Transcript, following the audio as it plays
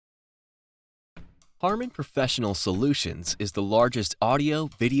Harman Professional Solutions is the largest audio,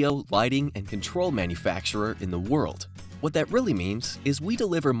 video, lighting, and control manufacturer in the world. What that really means is we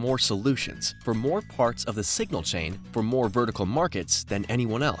deliver more solutions for more parts of the signal chain for more vertical markets than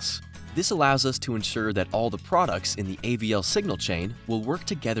anyone else. This allows us to ensure that all the products in the AVL signal chain will work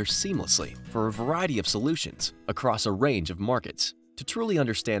together seamlessly for a variety of solutions across a range of markets. To truly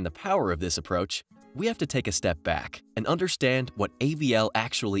understand the power of this approach, we have to take a step back and understand what AVL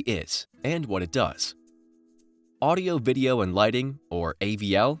actually is and what it does. Audio, Video, and Lighting, or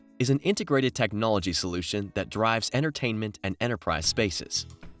AVL, is an integrated technology solution that drives entertainment and enterprise spaces.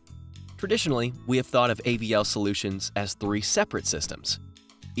 Traditionally, we have thought of AVL solutions as three separate systems.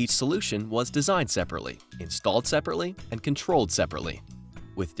 Each solution was designed separately, installed separately, and controlled separately,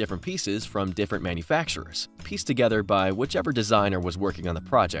 with different pieces from different manufacturers, pieced together by whichever designer was working on the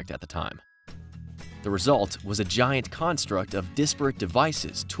project at the time. The result was a giant construct of disparate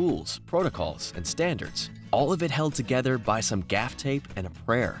devices, tools, protocols, and standards, all of it held together by some gaff tape and a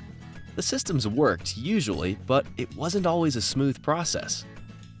prayer. The systems worked usually, but it wasn't always a smooth process.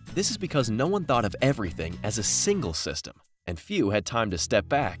 This is because no one thought of everything as a single system, and few had time to step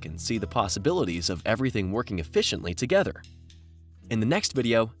back and see the possibilities of everything working efficiently together. In the next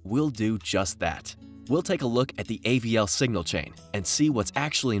video, we'll do just that. We'll take a look at the AVL signal chain and see what's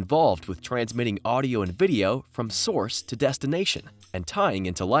actually involved with transmitting audio and video from source to destination and tying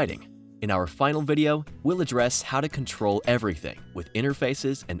into lighting. In our final video, we'll address how to control everything with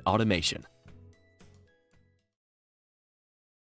interfaces and automation.